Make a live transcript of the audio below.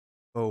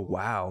Oh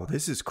wow,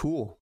 this is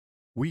cool.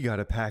 We got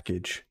a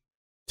package.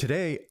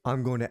 Today,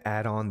 I'm going to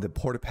add on the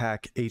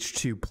Portapack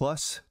H2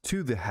 Plus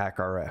to the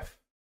HackRF.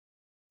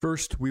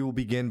 First, we will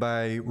begin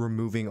by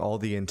removing all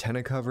the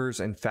antenna covers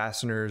and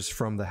fasteners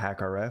from the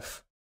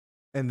HackRF.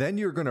 And then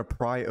you're going to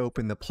pry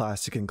open the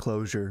plastic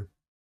enclosure.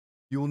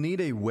 You'll need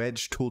a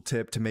wedge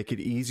tooltip to make it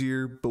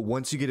easier, but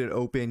once you get it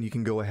open, you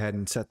can go ahead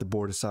and set the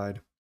board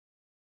aside.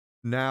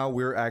 Now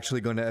we're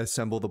actually going to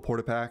assemble the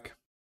Portapack.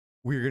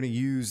 We're going to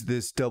use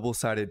this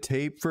double-sided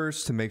tape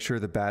first to make sure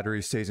the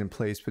battery stays in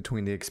place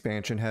between the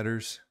expansion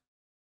headers.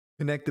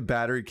 Connect the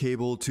battery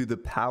cable to the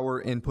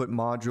power input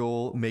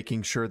module,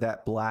 making sure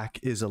that black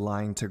is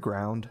aligned to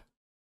ground.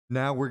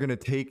 Now we're going to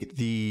take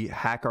the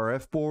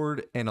HackRF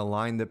board and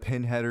align the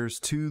pin headers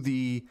to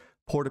the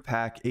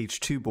Portapack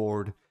H2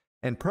 board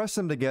and press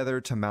them together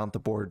to mount the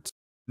boards.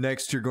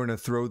 Next, you're going to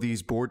throw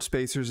these board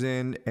spacers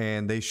in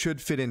and they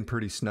should fit in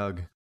pretty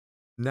snug.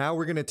 Now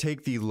we're going to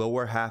take the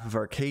lower half of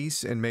our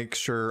case and make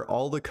sure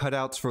all the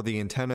cutouts for the antenna